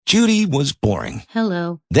Judy was boring.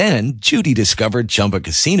 Hello. Then Judy discovered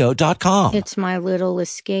ChumbaCasino.com. It's my little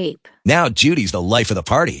escape. Now Judy's the life of the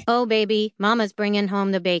party. Oh, baby, mama's bringing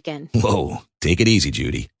home the bacon. Whoa, take it easy,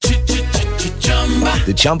 Judy.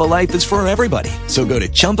 The Chumba life is for everybody. So go to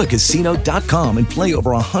ChumbaCasino.com and play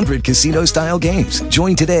over 100 casino-style games.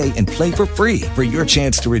 Join today and play for free for your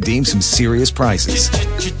chance to redeem some serious prizes.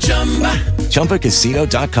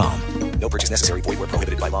 ChumbaCasino.com. No purchase necessary. Void where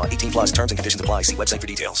prohibited by law. 18 plus terms and conditions apply. See website for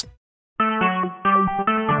details.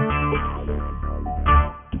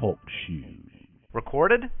 Talk shoes.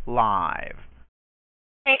 Recorded live.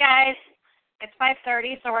 Hey guys, it's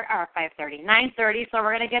 9:30, so we're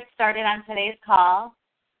going to get started on today's call.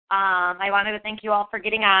 I wanted to thank you all for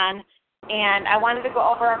getting on, and I wanted to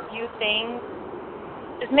go over a few things.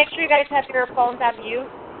 Just make sure you guys have your phones on mute,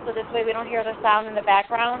 so this way we don't hear the sound in the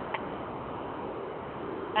background.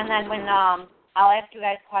 And then when I'll ask you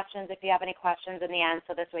guys questions if you have any questions in the end,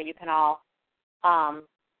 so this way you can all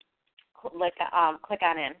click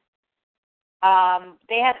on in.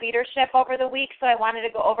 They had leadership over the week, so I wanted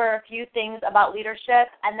to go over a few things about leadership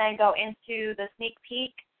and then go into the sneak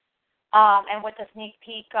peek and what the sneak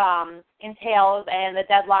peek entails and the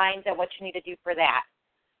deadlines and what you need to do for that.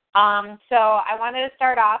 So I wanted to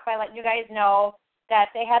start off by letting you guys know that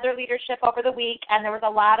they had their leadership over the week, and there was a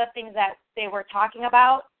lot of things that they were talking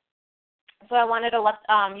about. So I wanted to let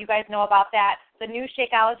you guys know about that. The new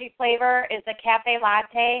Shakeology flavor is the Cafe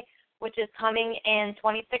Latte, which is coming in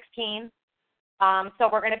 2016. So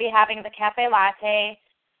we're going to be having the Cafe Latte.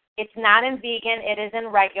 It's not in vegan. It is in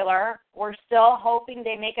regular. We're still hoping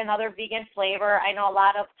they make another vegan flavor. I know a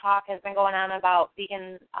lot of talk has been going on about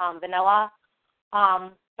vegan vanilla.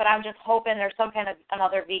 But I'm just hoping there's some kind of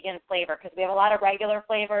another vegan flavor because we have a lot of regular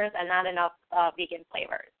flavors and not enough vegan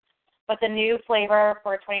flavors. But the new flavor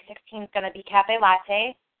for 2016 is going to be Cafe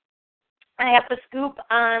Latte. I have the scoop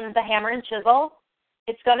on the Hammer and Chisel.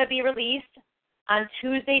 It's going to be released on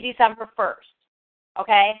Tuesday, December 1st.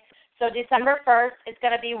 Okay? So December 1st is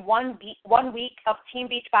going to be 1 week of Team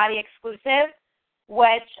Beachbody exclusive,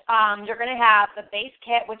 which you're going to have the base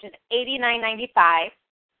kit, which is $89.95.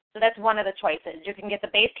 So that's one of the choices. You can get the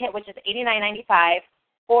base kit, which is $89.95,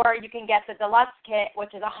 or you can get the deluxe kit,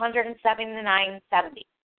 which is $179.70.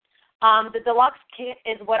 The deluxe kit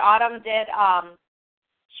is what Autumn did.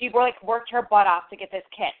 She worked her butt off to get this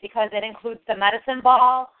kit because it includes the medicine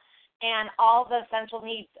ball and all the essential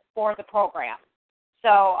needs for the program.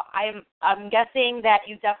 So I'm guessing that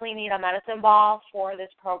you definitely need a medicine ball for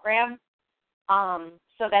this program.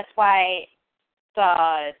 So that's why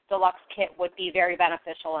the deluxe kit would be very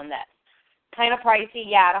beneficial in this. Kind of pricey,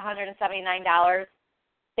 yeah, at $179.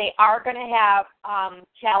 They are going to have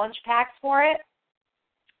challenge packs for it.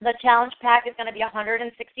 The challenge pack is going to be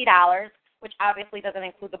 $160, which obviously doesn't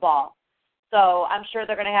include the ball. So I'm sure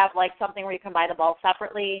they're going to have like something where you can buy the ball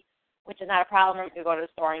separately, which is not a problem. Or you can go to the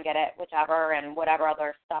store and get it, whichever, and whatever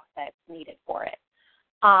other stuff that's needed for it.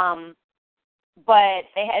 But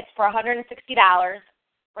it's for $160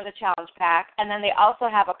 for the challenge pack. And then they also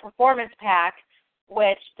have a performance pack,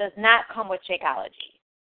 which does not come with Shakeology.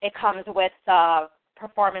 It comes with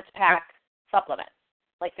performance pack supplements,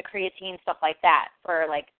 like the creatine, stuff like that, for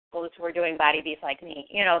like those who are doing body beats like me,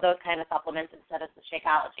 you know, those kind of supplements instead of the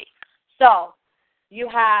Shakeology. So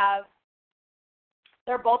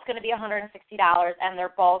they're both going to be $160, and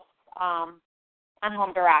they're both on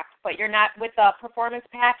Home Direct. But you're not, with the performance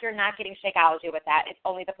pack, you're not getting Shakeology with that. It's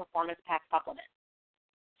only the performance pack supplement.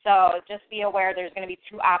 So just be aware there's going to be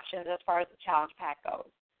two options as far as the challenge pack goes.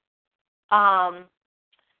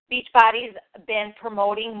 Beachbody's been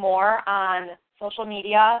promoting more on social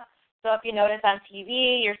media. So if you notice on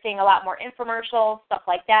TV, you're seeing a lot more infomercials, stuff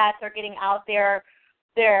like that. They're getting out there.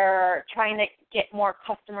 They're trying to get more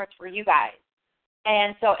customers for you guys.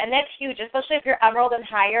 And that's huge, especially if you're Emerald and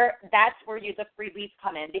higher. That's where the free leads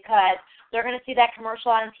come in, because they're going to see that commercial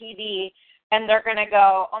on TV, and they're going to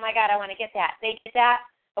go, oh, my God, I want to get that. They get that.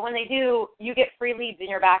 But when they do, you get free leads in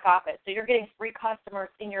your back office. So you're getting free customers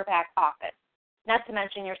in your back office, not to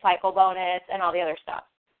mention your cycle bonus and all the other stuff.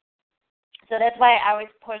 So that's why I always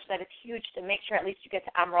push that it's huge to make sure at least you get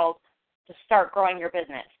to Emerald to start growing your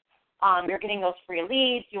business. You're getting those free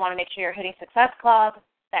leads. You want to make sure you're hitting Success Club,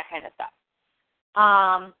 that kind of stuff.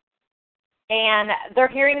 And they're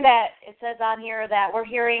hearing that, it says on here that we're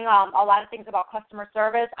hearing a lot of things about customer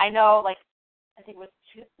service. I know, like, I think it was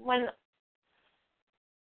when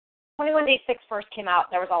 21 Day Fix first came out,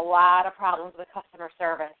 there was a lot of problems with customer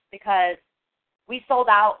service because we sold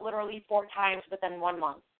out literally 4 times within 1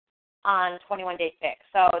 month on 21 Day Fix.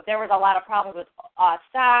 So there was a lot of problems with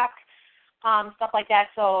stock, stuff like that.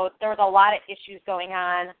 So there was a lot of issues going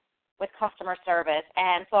on with customer service.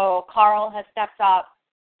 And so Carl has stepped up,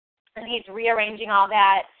 and he's rearranging all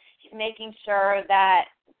that. He's making sure that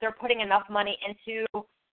they're putting enough money into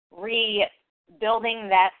rebuilding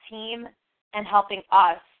that team and helping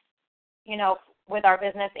us, with our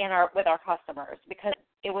business and with our customers, because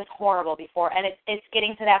it was horrible before, and it's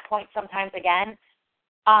getting to that point sometimes again.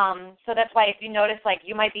 So that's why if you notice,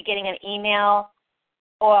 you might be getting an email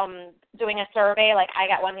doing a survey. I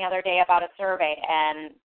got one the other day about a survey,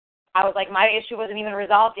 and I was like, my issue wasn't even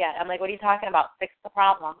resolved yet. I'm like, what are you talking about? Fix the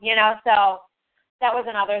problem, So that was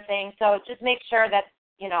another thing. So just make sure that,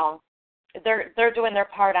 they're doing their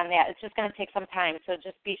part on that. It's just going to take some time, so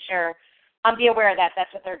just be sure, be aware that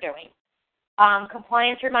that's what they're doing.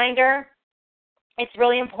 Compliance reminder, it's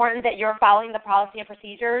really important that you're following the policy and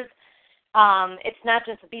procedures. It's not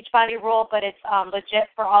just a Beachbody rule, but it's legit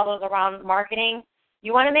for all those around marketing.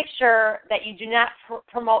 You want to make sure that you do not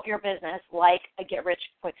promote your business like a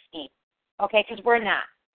get-rich-quick scheme, okay, because we're not.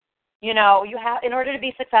 You have, in order to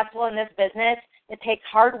be successful in this business, it takes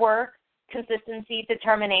hard work, consistency,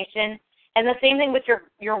 determination, and the same thing with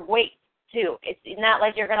your weight, too. It's not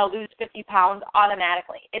like you're going to lose 50 pounds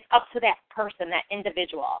automatically. It's up to that person, that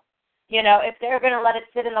individual. If they're going to let it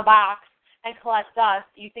sit in the box and collect dust,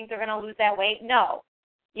 do you think they're going to lose that weight? No.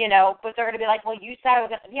 But they're going to be like, well, you said I was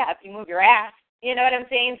going to, yeah, if you move your ass. You know what I'm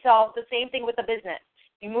saying? So the same thing with the business.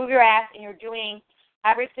 You move your ass and you're doing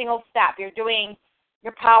every single step. You're doing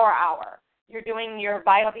your power hour. You're doing your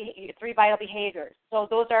 3 vital behaviors. So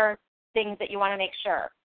those are things that you want to make sure.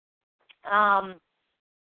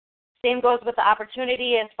 Same goes with the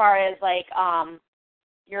opportunity as far as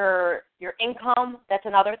your income. That's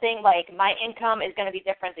another thing. My income is going to be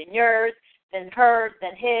different than yours, than hers,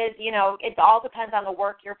 than his. It all depends on the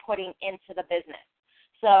work you're putting into the business.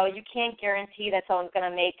 So you can't guarantee that someone's going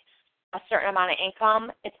to make a certain amount of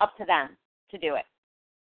income. It's up to them to do it.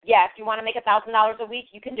 Yeah, if you want to make $1,000 a week,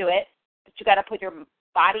 you can do it, but you got to put your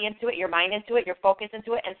body into it, your mind into it, your focus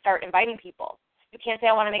into it, and start inviting people. You can't say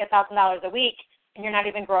I want to make $1,000 a week and you're not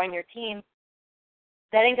even growing your team.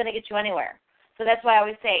 That ain't going to get you anywhere. So that's why I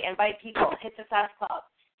always say invite people, hit Success Club,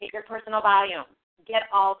 hit your personal volume, get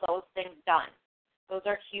all those things done. Those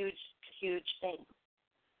are huge, huge things.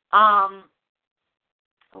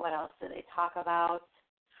 What else do they talk about?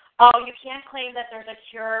 Oh, you can't claim that there's a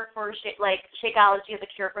cure for Shakeology is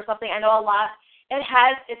a cure for something. I know a lot. It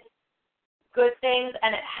has its good things,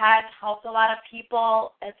 and it has helped a lot of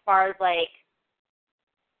people as far as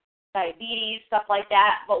diabetes, stuff like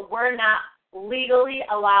that. But we're not legally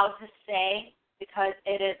allowed to say, because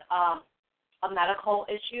it is a medical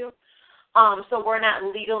issue. So we're not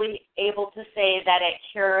legally able to say that it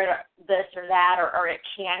cured this or that, or it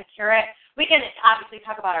can cure it. We can obviously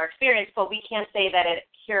talk about our experience, but we can't say that it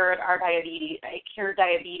cured our diabetes,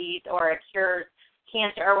 or it cures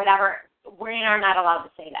cancer or whatever. We are not allowed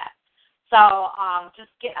to say that. So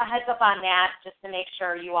just get a heads up on that, just to make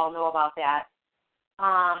sure you all know about that.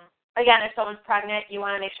 Again, if someone's pregnant, you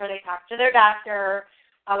want to make sure they talk to their doctor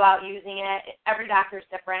about using it. Every doctor is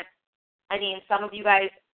different. I mean, some of you guys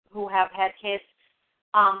who have had kids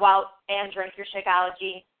and drink your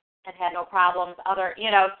Shakeology and had no problems.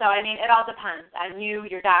 So I mean, it all depends on you,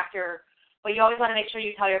 your doctor, but you always want to make sure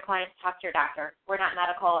you tell your clients to talk to your doctor. We're not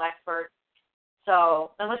medical experts,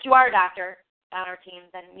 so unless you are a doctor on our team,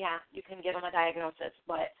 then yeah, you can give them a diagnosis.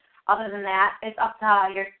 But other than that, it's up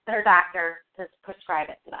to their doctor to prescribe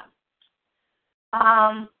it to them.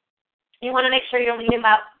 You want to make sure you're leading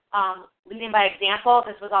by example.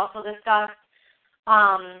 This was also discussed.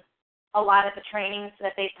 A lot of the trainings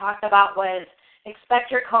that they talked about was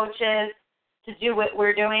expect your coaches to do what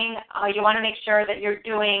we're doing. You want to make sure that you're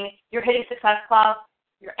hitting Success Club,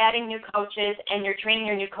 you're adding new coaches, and you're training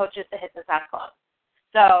your new coaches to hit Success Club.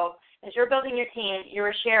 So as you're building your team,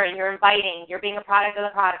 you're sharing, you're inviting, you're being a product of the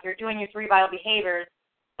product, you're doing your 3 vital behaviors.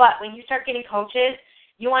 But when you start getting coaches,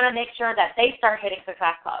 you want to make sure that they start hitting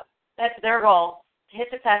Success Club. That's their goal, to hit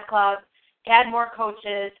Success Club, add more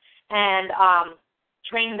coaches, and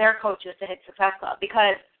train their coaches to hit Success Club,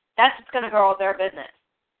 because that's what's going to grow their business.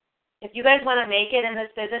 If you guys want to make it in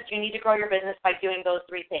this business, you need to grow your business by doing those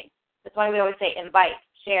 3 things. That's why we always say invite,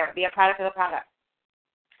 share, be a product of the product.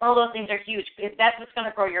 All those things are huge, because that's what's going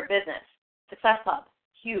to grow your business. Success Club,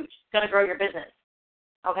 huge. It's going to grow your business.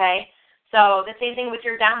 Okay? So the same thing with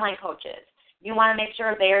your downline coaches. You want to make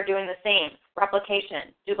sure they are doing the same.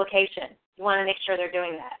 Replication, duplication. You want to make sure they're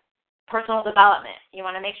doing that. Personal development. You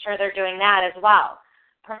want to make sure they're doing that as well.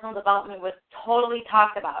 Personal development was totally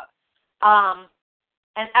talked about.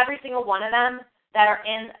 And every single one of them that are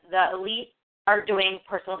in the elite are doing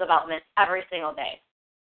personal development every single day.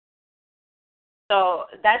 So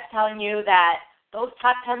that's telling you that those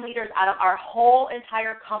top 10 leaders out of our whole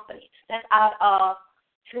entire company, that's out of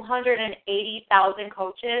 280,000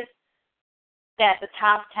 coaches, that the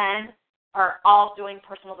top 10 are all doing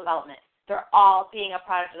personal development. They're all being a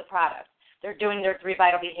product of the product. They're doing their 3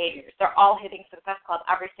 vital behaviors. They're all hitting Success Club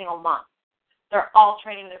every single month. They're all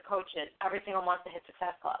training their coaches every single month to hit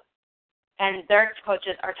Success Club. And their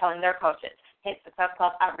coaches are telling their coaches, hit Success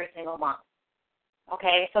Club every single month.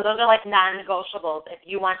 Okay, so those are like non-negotiables if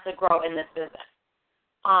you want to grow in this business.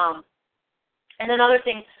 And another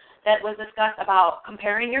thing that was discussed about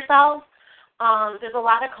comparing yourselves, there's a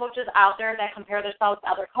lot of coaches out there that compare themselves to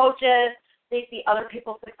other coaches. They see other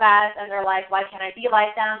people's success, and they're like, why can't I be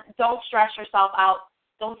like them? Don't stress yourself out.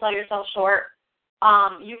 Don't sell yourself short.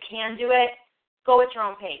 You can do it. Go at your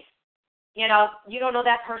own pace. You know, you don't know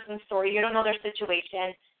that person's story. You don't know their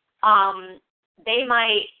situation. They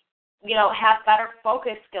might, you know, have better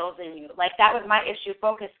focus skills than you. Like, that was my issue,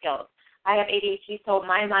 focus skills. I have ADHD, so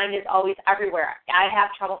my mind is always everywhere. I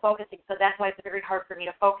have trouble focusing, so that's why it's very hard for me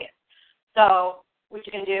to focus. So what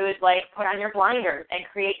you can do is, like, put on your blinders and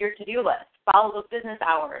create your to-do list. Follow those business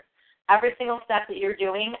hours. Every single step that you're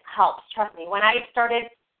doing helps. Trust me. When I started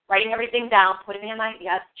writing everything down, putting it in my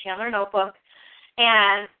Chandler notebook,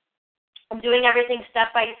 and I'm doing everything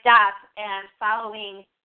step by step and following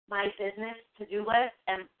my business to-do list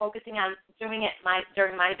and focusing on doing it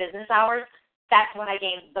during my business hours, that's when I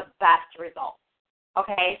gained the best results.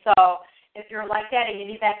 Okay, so if you're like that and you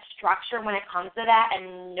need that structure when it comes to that,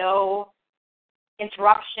 and no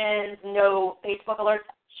interruptions, no Facebook alerts,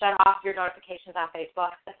 shut off your notifications on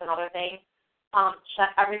Facebook. That's another thing. Shut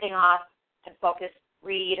everything off and focus,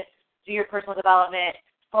 read, do your personal development,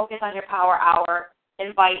 focus on your power hour,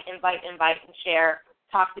 invite, and share,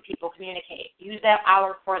 talk to people, communicate. Use that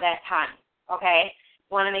hour for that time, okay?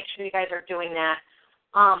 You want to make sure you guys are doing that.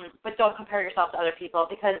 But don't compare yourself to other people,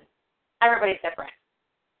 because everybody's different.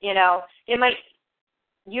 You know, you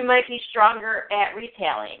might be stronger at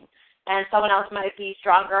retailing, and someone else might be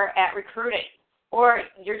stronger at recruiting, or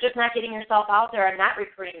you're just not getting yourself out there and not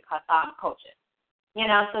recruiting coaches. You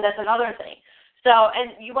know, so that's another thing. So,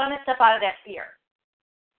 and you want to step out of that fear,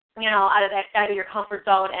 you know, out of your comfort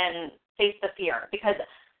zone and face the fear, because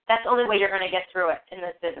that's the only way you're going to get through it in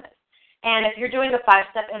this business. And if you're doing the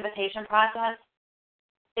 5-step invitation process,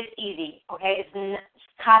 it's easy, okay? It's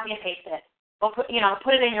copy and paste it. Well, put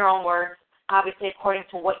it in your own words, obviously according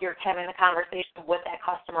to what you're having the conversation with that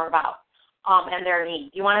customer about, and their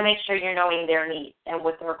needs. You want to make sure you're knowing their needs and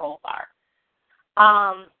what their goals are.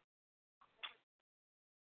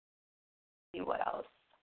 See what else.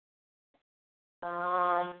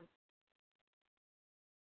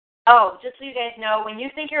 Just so you guys know, when you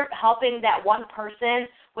think you're helping that one person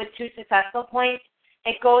with 2 successful points,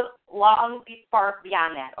 it goes long far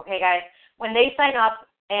beyond that, okay, guys? When they sign up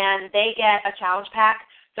and they get a challenge pack,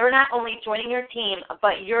 they're not only joining your team,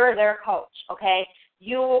 but you're their coach, okay?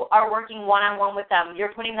 You are working one-on-one with them.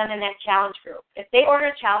 You're putting them in that challenge group. If they order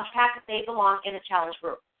a challenge pack, they belong in a challenge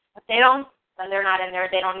group. If they don't, then they're not in there.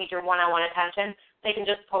 They don't need your one-on-one attention. They can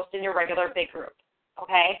just post in your regular big group,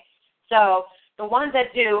 okay? So the ones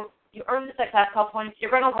that do, you earn the success call points. You're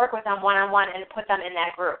going to work with them one-on-one and put them in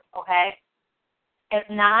that group, okay? If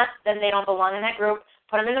not, then they don't belong in that group.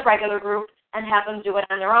 Put them in the regular group and have them do it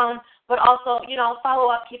on their own. But also, you know, follow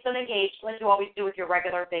up, keep them engaged like you always do with your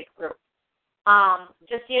regular big group.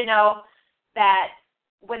 Just so you know that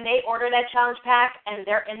when they order that challenge pack and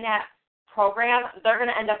they're in that program, they're going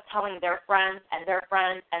to end up telling their friends and their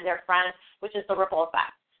friends and their friends, which is the ripple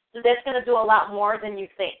effect. So that's going to do a lot more than you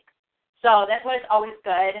think. So that's why it's always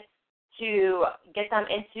good to get them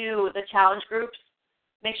into the challenge groups.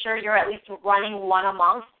 Make sure you're at least running one a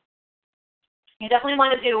month. You definitely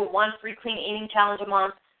want to do 1 free clean eating challenge a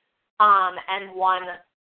month, and 1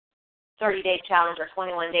 30-day challenge or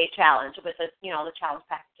 21-day challenge with the challenge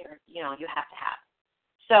package you have to have.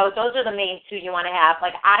 So those are the main 2 you want to have.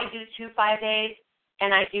 Like, I do 2 5-days,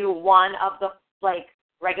 and I do 1 of the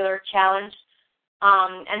regular challenge,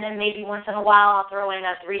 and then maybe once in a while I'll throw in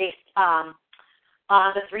a 3-day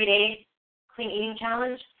the 3-day clean eating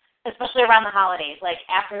challenge, especially around the holidays, like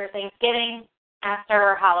after Thanksgiving,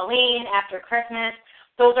 after Halloween, after Christmas.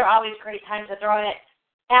 Those are always great times to throw it.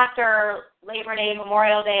 After Labor Day,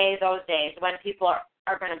 Memorial Day, those days when people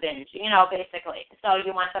are going to binge, basically. So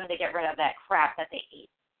you want them to get rid of that crap that they eat.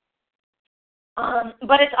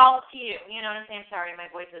 But it's all up to you. You know what I'm saying? Sorry, my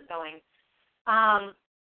voice is going.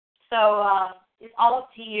 So it's all up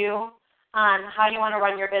to you on how you want to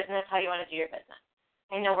run your business, how you want to do your business.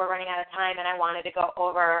 I know we're running out of time, and I wanted to go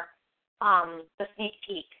over the sneak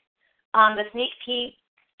peek. The sneak peek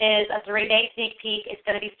is a 3-day sneak peek. It's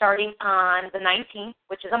going to be starting on the 19th,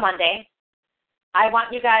 which is a Monday. I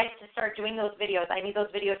want you guys to start doing those videos. I need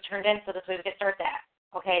those videos turned in so this way we can start that.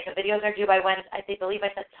 Okay, the videos are due by Wednesday. I believe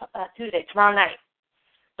I said Tuesday, tomorrow night.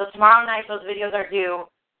 So tomorrow night those videos are due.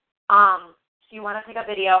 So you want to take a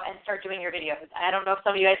video and start doing your videos. I don't know if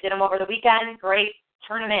some of you guys did them over the weekend. Great,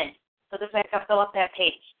 turn them in. So this way I can fill up that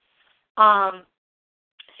page. So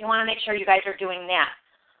you want to make sure you guys are doing that.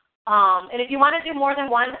 And if you want to do more than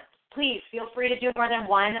one, please feel free to do more than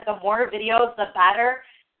one. The more videos, the better.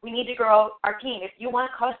 We need to grow our team. If you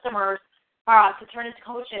want customers to turn into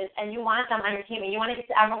coaches and you want them on your team and you want to get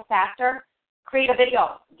to Emerald faster, create a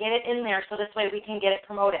video. Get it in there so this way we can get it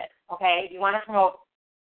promoted. Okay? You want to promote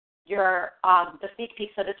your the sneak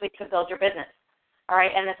peek so this way you can build your business. All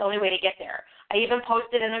right? And that's the only way to get there. I even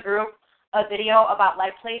posted in a group a video about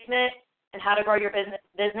live placement and how to grow your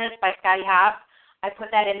business by Scotty Hobbs. I put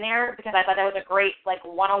that in there because I thought that was a great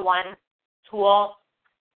 101 tool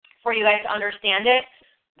for you guys to understand it.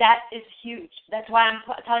 That is huge. That's why I'm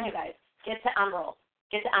telling you guys, get to Emerald.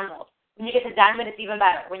 Get to Emerald. When you get to Diamond, it's even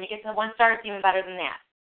better. When you get to 1 star, it's even better than that.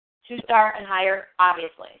 2-star and higher,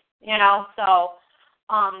 obviously. So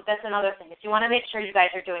that's another thing. So you want to make sure you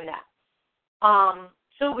guys are doing that.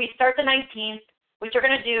 So we start the 19th. What you're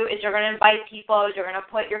going to do is you're going to invite people. You're going to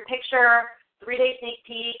put your picture, 3-day sneak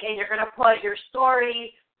peek, and you're going to put your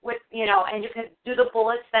story with, and you can do the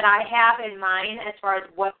bullets that I have in mind as far as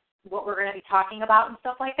what we're going to be talking about and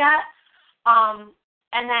stuff like that.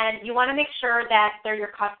 And then you want to make sure that they're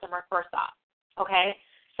your customer first off, okay?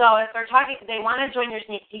 So if they want to join your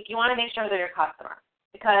sneak peek, you want to make sure they're your customer.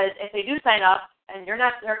 Because if they do sign up and you're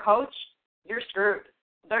not their coach, you're screwed.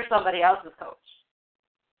 They're somebody else's coach,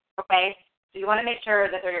 okay? So you want to make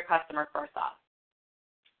sure that they're your customer first off.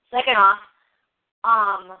 Second off,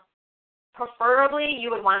 preferably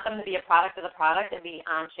you would want them to be a product of the product and be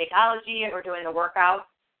on Shakeology or doing the workout.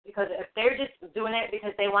 Because if they're just doing it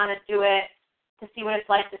because they want to do it to see what it's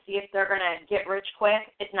like, to see if they're going to get rich quick,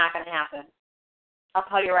 it's not going to happen. I'll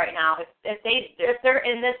tell you right now. If they're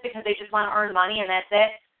in this because they just want to earn money and that's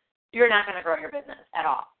it, you're not going to grow your business at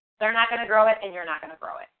all. They're not going to grow it, and you're not going to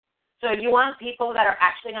grow it. So you want people that are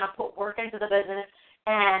actually going to put work into the business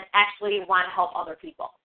and actually want to help other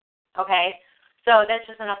people. Okay? So that's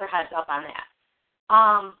just another heads up on that.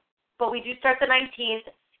 But we do start the 19th.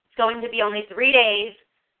 It's going to be only 3 days.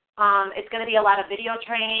 It's going to be a lot of video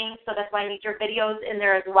training, so that's why I need your videos in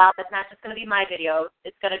there as well. It's not just going to be my videos.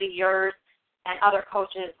 It's going to be yours and other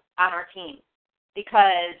coaches on our team.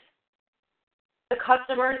 Because the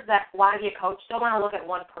customers that want to be a coach don't want to look at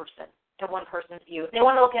one person and one person's view. They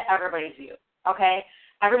want to look at everybody's view, okay?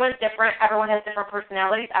 Everyone's different. Everyone has different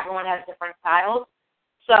personalities. Everyone has different styles.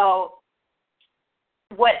 So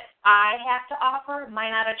what I have to offer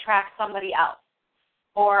might not attract somebody else.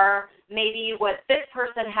 Or maybe what this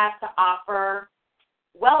person has to offer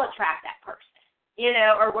will attract that person,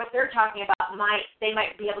 or what they're talking about they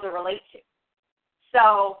might be able to relate to.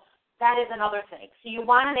 So that is another thing. So you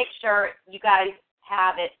want to make sure you guys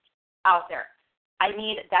have it out there. I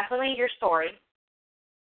need definitely your story,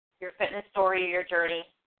 your fitness story, your journey,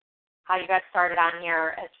 how you got started on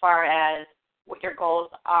here as far as what your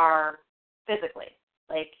goals are physically,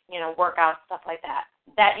 workouts, stuff like that.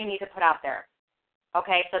 That you need to put out there.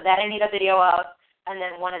 Okay, so that I need a video of, and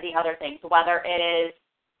then one of the other things, whether it is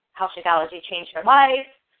how Shakeology changed your life,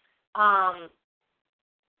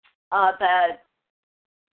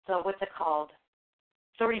 what's it called?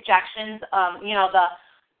 The rejections, the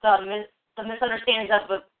misunderstandings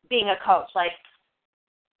of being a coach, like,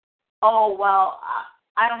 oh, well,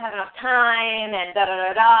 I don't have enough time, and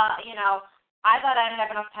da-da-da-da, I thought I didn't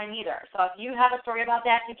have enough time either. So if you have a story about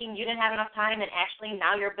that, thinking you didn't have enough time, and actually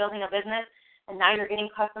now you're building a business, and now you're getting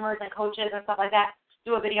customers and coaches and stuff like that,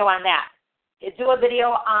 do a video on that. Do a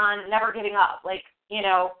video on never giving up. If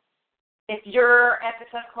you're at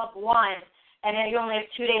Success Club 1 and then you only have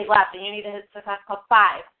 2 days left and you need to hit Success Club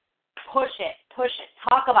 5, push it.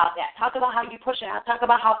 Talk about that. Talk about how you push it. Talk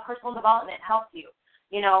about how personal development helps you.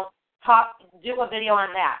 Do a video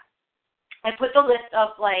on that. I put the list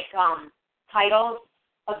of, titles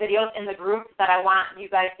of videos in the group that I want you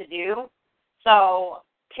guys to do. So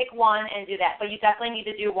pick one and do that. But you definitely need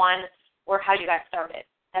to do one where how you got started.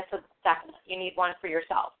 That's a definite. You need one for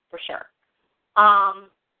yourself, for sure.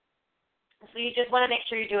 So you just want to make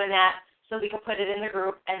sure you're doing that so we can put it in the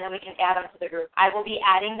group, and then we can add them to the group. I will be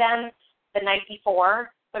adding them the night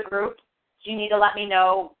before the group. So you need to let me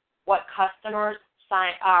know what customers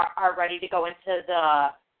are ready to go into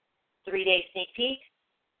the 3-day sneak peek.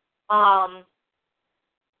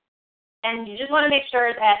 And you just want to make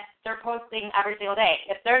sure that they're posting every single day.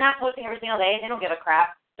 If they're not posting every single day, they don't give a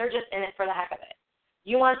crap. They're just in it for the heck of it.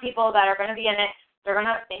 You want people that are going to be in it They're going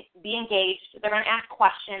to be engaged. They're going to ask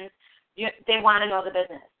questions. They want to know the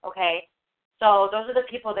business, okay? So those are the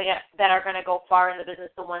people that are going to go far in the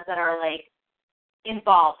business, the ones that are, like,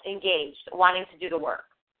 involved, engaged, wanting to do the work,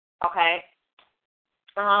 okay?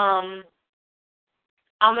 I'm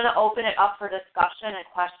going to open it up for discussion and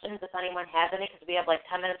questions if anyone has any, because we have, like,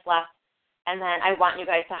 10 minutes left. And then I want you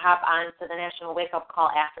guys to hop on to the National Wake Up Call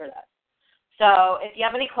after this. So if you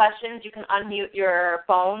have any questions, you can unmute your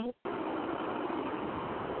phone.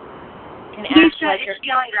 Lisa, it's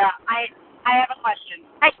Yandra. I have a question.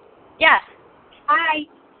 Hi. Yes.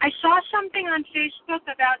 I saw something on Facebook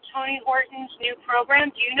about Tony Horton's new program.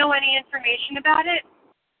 Do you know any information about it?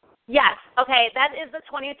 Yes. Okay, that is the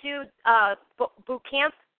 22 boot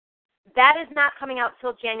camp. That is not coming out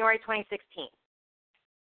till January 2016.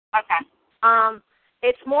 Okay.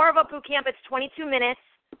 It's more of a boot camp. It's 22 minutes.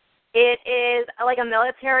 It is like a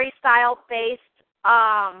military-style based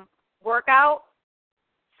workout.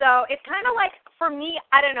 So it's kind of like, for me,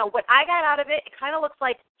 I don't know, what I got out of it, it kind of looks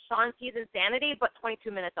like Sean T's Insanity, but 22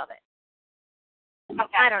 minutes of it.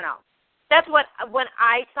 Okay. I don't know. That's what, when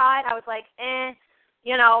I saw it, I was like,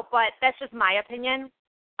 but that's just my opinion.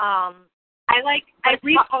 I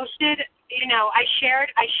reposted, I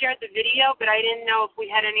shared the video, but I didn't know if we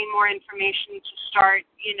had any more information to start,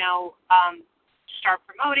 start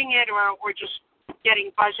promoting it or just getting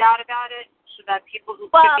buzz out about it so that people who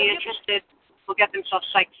could be interested will get themselves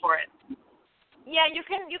psyched for it. Yeah, you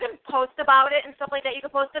can post about it and stuff like that. You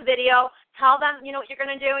can post a video, tell them, what you're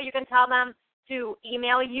going to do. You can tell them to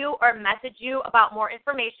email you or message you about more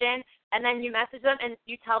information, and then you message them and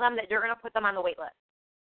you tell them that you're going to put them on the wait list.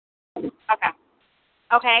 Okay.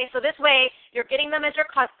 Okay, so this way you're getting them as your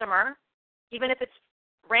customer, even if it's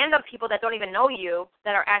random people that don't even know you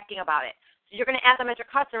that are asking about it. So you're going to add them as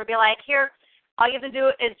your customer, be like, here, all you have to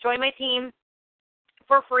do is join my team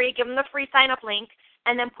for free, give them the free sign-up link,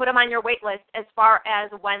 and then put them on your wait list as far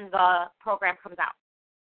as when the program comes out.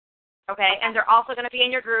 Okay, and they're also going to be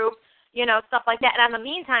in your group, stuff like that. And in the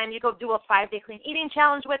meantime, you go do a 5-day clean eating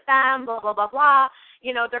challenge with them, blah, blah, blah, blah.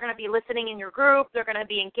 They're going to be listening in your group. They're going to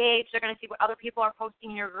be engaged. They're going to see what other people are posting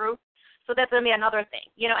in your group. So that's going to be another thing.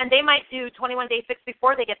 And they might do 21-day fix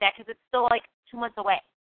before they get that because it's still like 2 months away,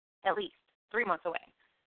 at least 3 months away.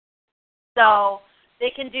 So they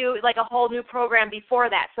can do like a whole new program before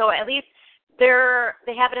that. So at least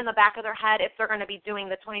they have it in the back of their head if they're going to be doing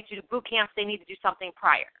the 22 boot camps, they need to do something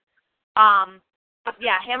prior. But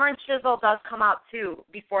yeah, Hammer and Chisel does come out too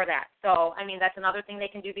before that. So I mean that's another thing they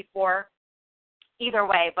can do before. Either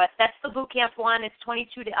way, but that's the boot camp one. It's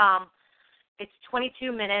 22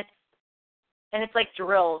 minutes, and it's like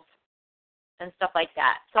drills and stuff like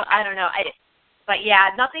that. So I don't know. But yeah,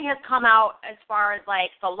 nothing has come out as far as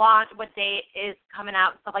like the launch, what date is coming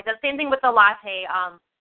out and stuff like that. Same thing with the latte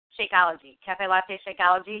Shakeology, Cafe Latte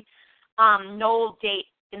Shakeology. No date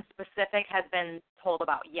in specific has been told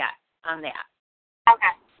about yet on that.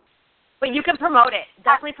 Okay. But you can promote it.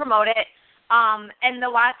 Definitely promote it. And the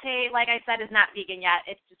latte, like I said, is not vegan yet.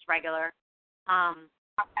 It's just regular.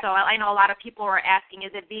 So I know a lot of people were asking,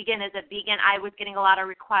 is it vegan? Is it vegan? I was getting a lot of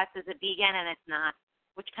requests, is it vegan? And it's not,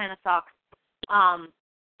 which kind of sucks.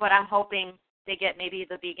 But I'm hoping they get maybe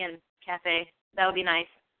the vegan cafe. That would be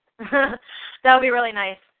nice. That would be really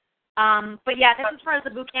nice. But yeah, that's as far as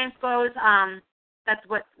the boot camp goes. That's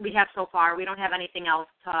what we have so far. We don't have anything else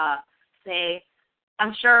to say.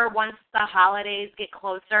 I'm sure once the holidays get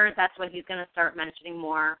closer, that's when he's going to start mentioning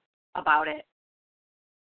more about it.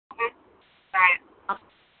 Mm-hmm. All right.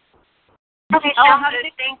 Okay,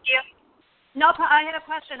 thank you. No, I had a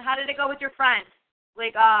question. How did it go with your friend?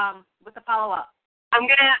 Like, with the follow-up? I'm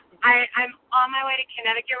on my way to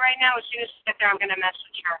Connecticut right now. As soon as I get there, I'm going to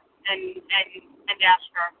message her and ask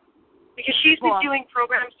her. Because she's been doing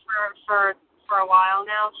programs for a while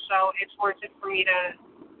now, so it's worth it for me to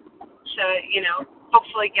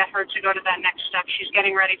hopefully get her to go to that next step. She's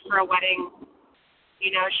getting ready for a wedding.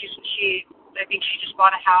 I think she just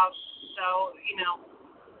bought a house, so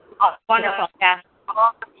wonderful. Yeah.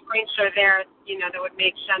 All the points are there, that would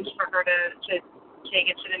make sense for her to take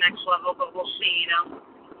it to the next level, but we'll see,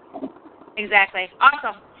 Exactly.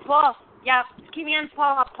 Awesome. Well, yeah, keep me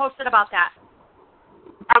posted about that.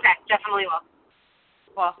 Okay, definitely will.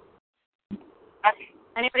 Cool. Okay.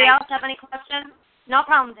 Anybody else have any questions? No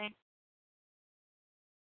problem, Dane.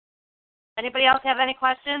 Anybody else have any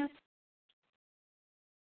questions?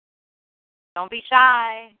 Don't be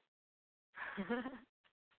shy.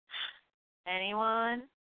 Anyone?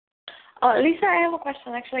 Lisa, I have a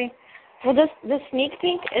question actually. For the sneak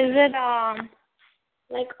peek, is it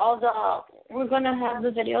like we're gonna have the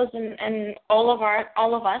videos and all of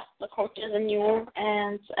us, the coaches and you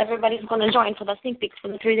and everybody's gonna join for the sneak peeks for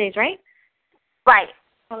the 3 days, right? Right.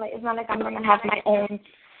 So like, it's not like I'm gonna have my own.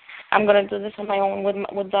 I'm gonna do this on my own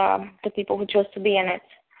with the people who chose to be in it.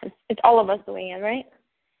 It's all of us doing it, right?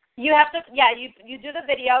 You have to, you do the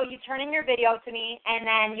video, you turn in your video to me, and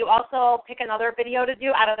then you also pick another video to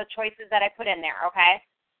do out of the choices that I put in there, okay?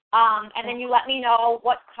 And then you let me know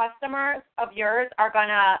what customers of yours are going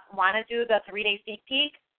to want to do the 3-day sneak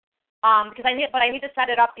peek, because I need to set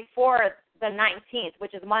it up before the 19th,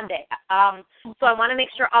 which is Monday. So I want to make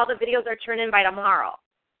sure all the videos are turned in by tomorrow.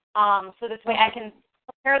 So this way I can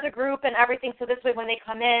prepare the group and everything, so this way when they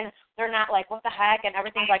come in, they're not like, what the heck, and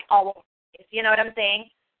everything's like all over the place, you know what I'm saying?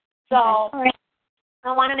 So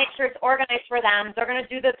I want to make sure it's organized for them. They're going to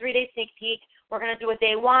do the 3-day sneak peek. We're going to do a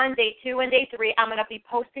day 1, day 2, and day 3. I'm going to be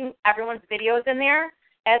posting everyone's videos in there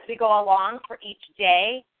as we go along for each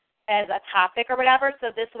day as a topic or whatever,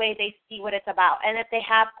 so this way they see what it's about. And if they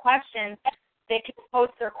have questions, they can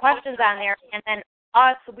post their questions on there, and then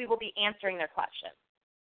we will be answering their questions.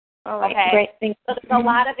 All right, okay? Great. Thanks. So there's a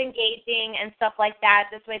lot of engaging and stuff like that.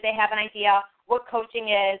 This way they have an idea what coaching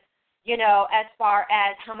is, you know, as far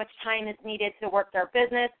as how much time is needed to work their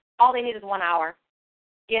business. All they need is 1 hour.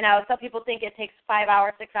 You know, some people think it takes 5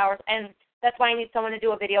 hours, 6 hours, and that's why I need someone to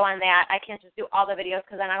do a video on that. I can't just do all the videos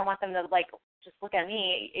because then I don't want them to, like, just look at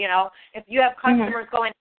me, you know. If you have customers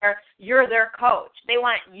going there, you're their coach. They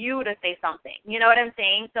want you to say something. You know what I'm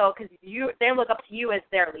saying? So because they look up to you as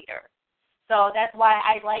their leader. So that's why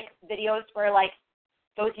I like videos for, like,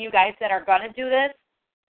 those of you guys that are going to do this.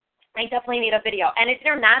 I definitely need a video. And if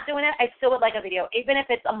you're not doing it, I still would like a video, even if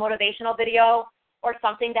it's a motivational video or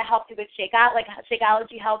something that helps you with Shakeout, like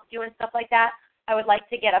Shakeology helps you and stuff like that. I would like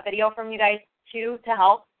to get a video from you guys, too, to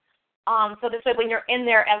help. So this way when you're in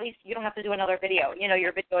there, at least you don't have to do another video. You know,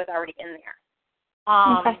 your video is already in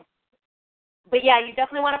there. Okay. But, yeah, you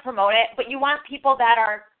definitely want to promote it. But you want people that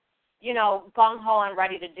are, you know, gung-ho and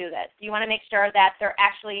ready to do this. You want to make sure that they're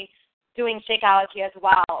actually doing Shakeology as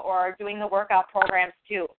well, or doing the workout programs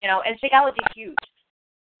too, you know, and Shakeology is huge.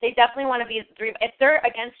 They definitely want to be, if they're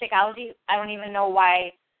against Shakeology, I don't even know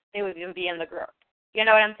why they would even be in the group. You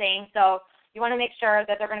know what I'm saying? So you want to make sure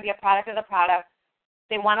that they're going to be a product of the product.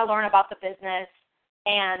 They want to learn about the business,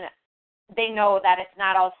 and they know that it's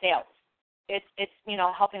not all sales. It's you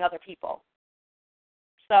know, helping other people.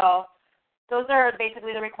 So those are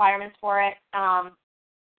basically the requirements for it. And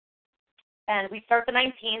we start the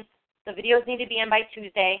 19th. The videos need to be in by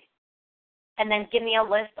Tuesday, and then give me a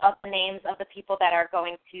list of the names of the people that are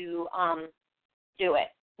going to do it.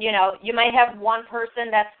 You know, you might have one person,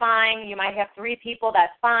 that's fine. You might have 3 people,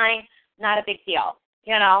 that's fine. Not a big deal,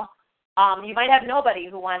 you know. You might have nobody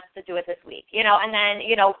who wants to do it this week, you know, and then,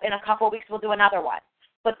 you know, in a couple of weeks we'll do another one.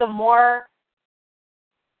 But the more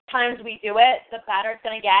times we do it, the better it's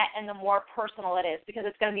going to get and the more personal it is, because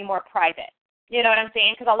it's going to be more private. You know what I'm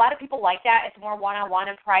saying? Because a lot of people like that. It's more one-on-one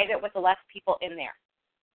and private with the less people in there.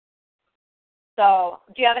 So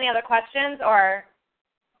do you have any other questions, or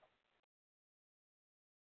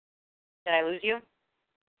did I lose you?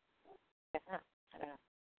 I don't know.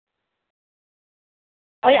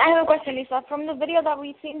 Oh, yeah, I have a question, Lisa. From the video that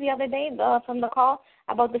we seen the other day, from the call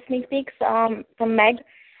about the sneak peeks from Meg,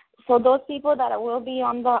 so those people that will be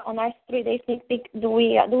on our 3-day sneak peek, do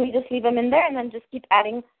we just leave them in there and then just keep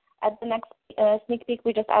adding at the next sneak peek?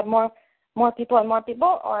 We just add more people and more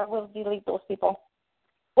people, or will we delete those people?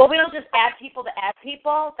 Well, we don't just add people to add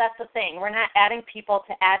people. That's the thing. We're not adding people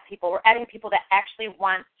to add people. We're adding people that actually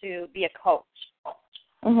want to be a coach.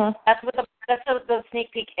 Mm-hmm. That's what the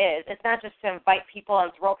sneak peek is. It's not just to invite people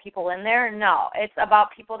and throw people in there. No, it's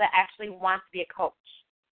about people that actually want to be a coach.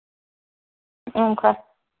 Okay.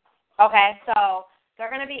 Okay, so they're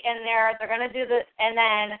going to be in there. They're going to do this, and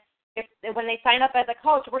then when they sign up as a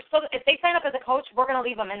coach, if they sign up as a coach, we're going to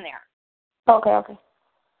leave them in there. Okay.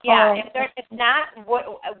 Yeah, if not,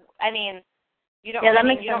 I mean, you don't. Yeah, that I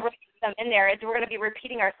mean, makes you don't sense. leave them in there. We're going to be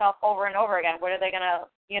repeating ourselves over and over again. What are they going to?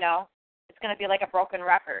 You know, it's going to be like a broken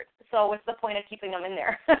record. So what's the point of keeping them in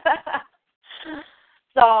there?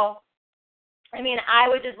 So, I mean, I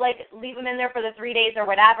would just leave them in there for the 3 days or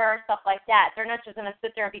whatever, stuff like that. They're not just going to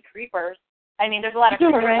sit there and be creepers. I mean, there's a lot of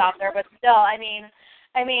creepers Right. out there, but still, I mean,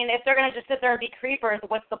 if they're going to just sit there and be creepers,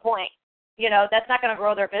 what's the point? You know, that's not going to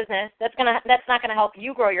grow their business. That's not going to help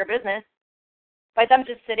you grow your business. By them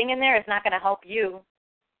just sitting in there, it's not going to help you.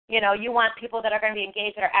 You know, you want people that are going to be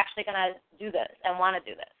engaged, that are actually going to do this and want to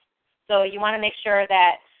do this. So you want to make sure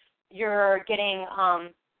that you're getting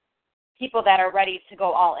people that are ready to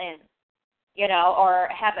go all in. or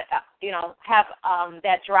have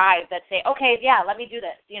that drive that say, okay, yeah, let me do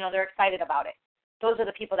this. They're excited about it. Those are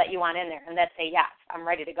the people that you want in there and that say, yes, I'm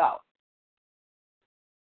ready to go.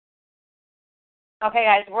 Okay,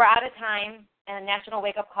 guys, we're out of time, and National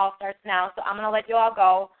Wake Up Call starts now, so I'm going to let you all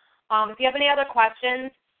go. If you have any other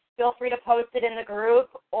questions, feel free to post it in the group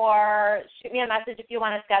or shoot me a message if you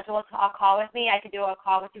want to schedule a call with me. I could do a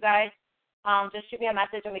call with you guys. Just shoot me a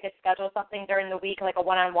message and we could schedule something during the week, like a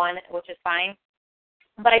one-on-one, which is fine.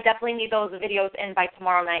 But I definitely need those videos in by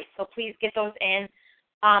tomorrow night, so please get those in.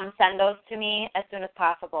 Send those to me as soon as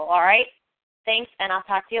possible, all right? Thanks, and I'll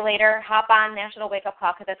talk to you later. Hop on National Wake Up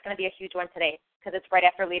Call because that's going to be a huge one today because it's right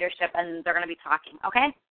after leadership and they're going to be talking,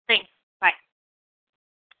 okay? Thanks. Bye.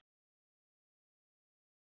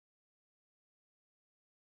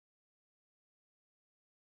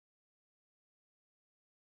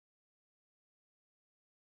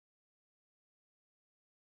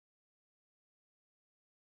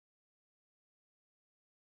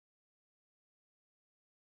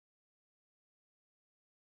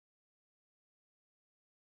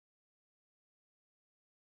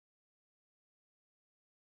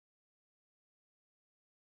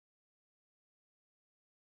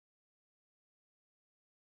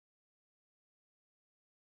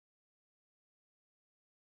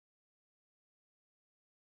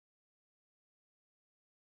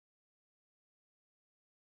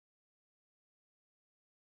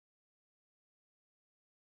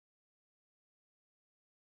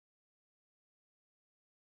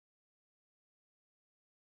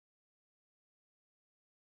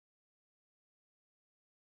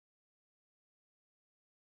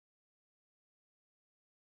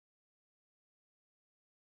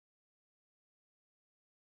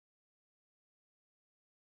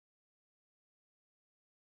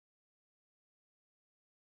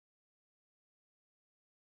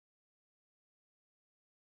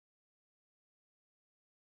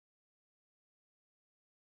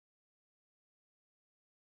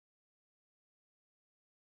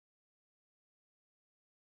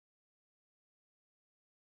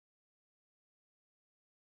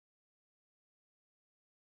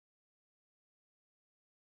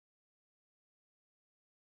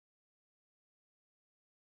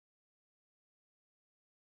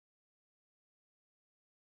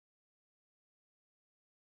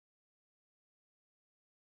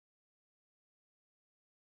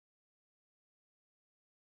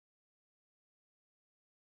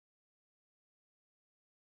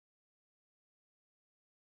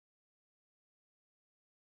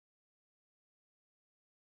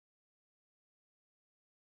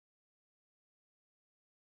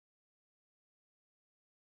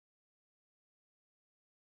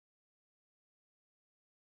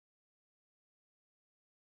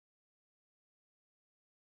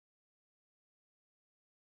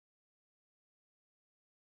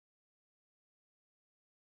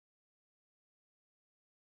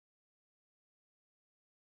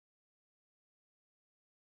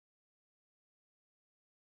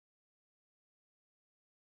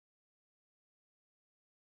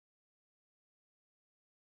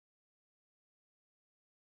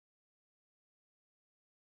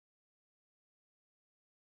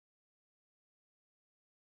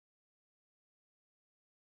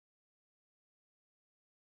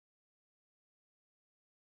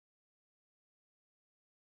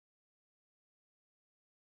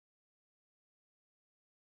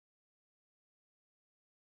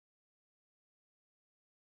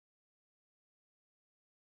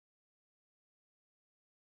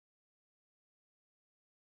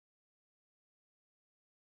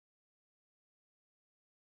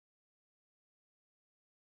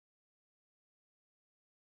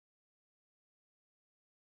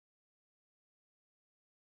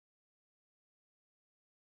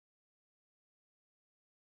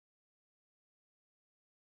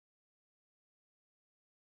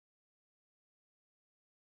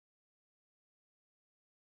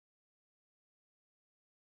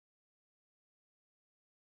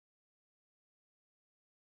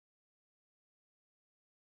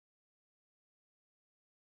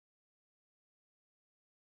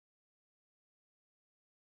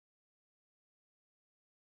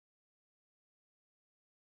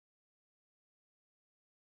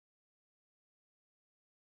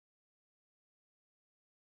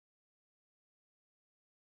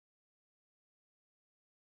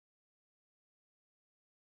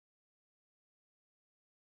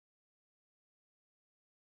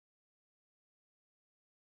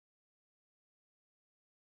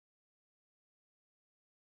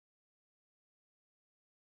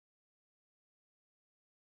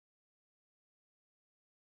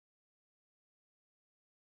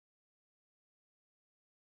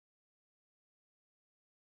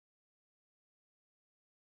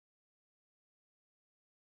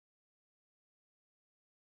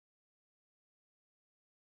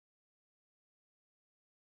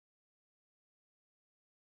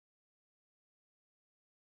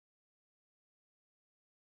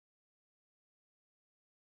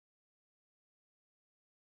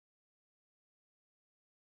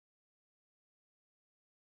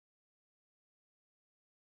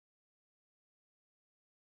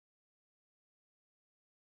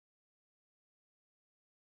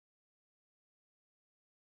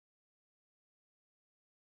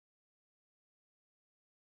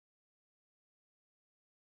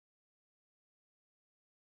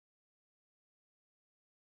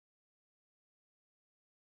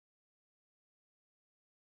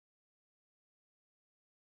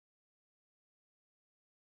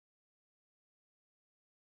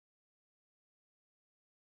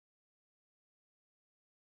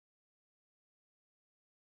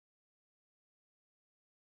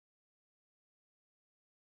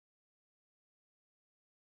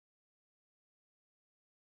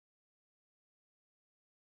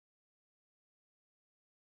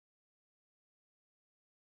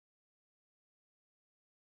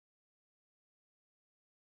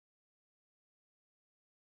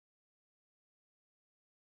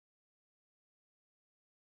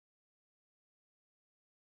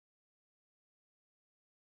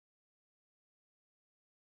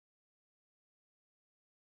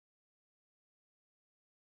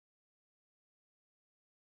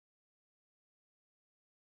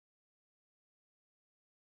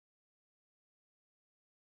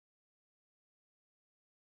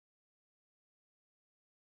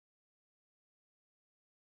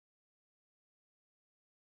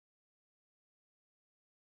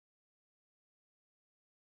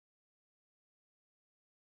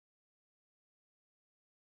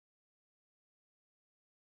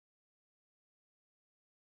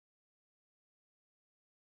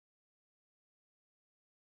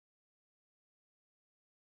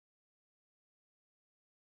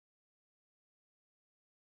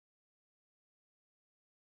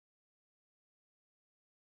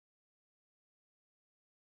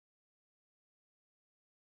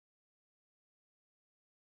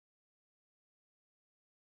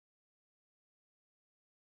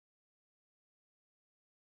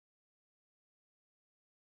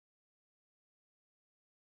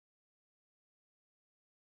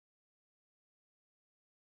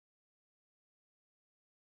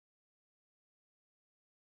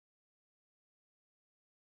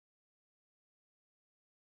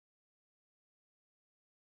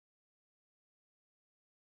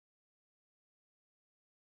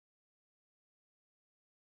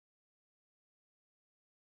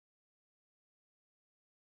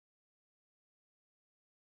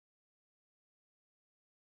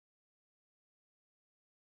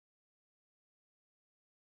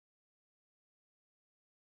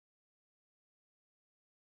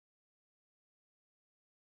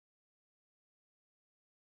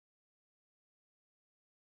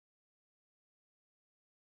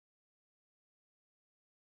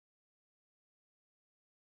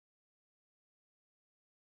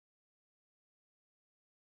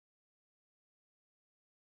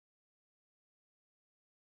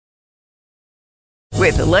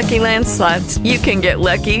 With the Lucky Land Slots, you can get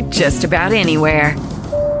lucky just about anywhere.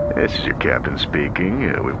 This is your captain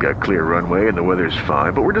speaking. We've got clear runway and the weather's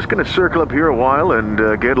fine, but we're just going to circle up here a while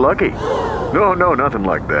and get lucky. No, nothing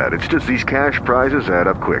like that. It's just these cash prizes add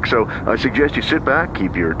up quick. So I suggest you sit back,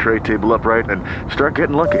 keep your tray table upright, and start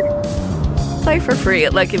getting lucky. Play for free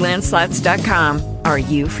at LuckyLandSlots.com. Are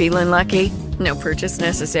you feeling lucky? No purchase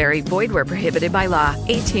necessary. Void where prohibited by law.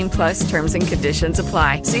 18+ terms and conditions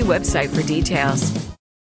apply. See website for details.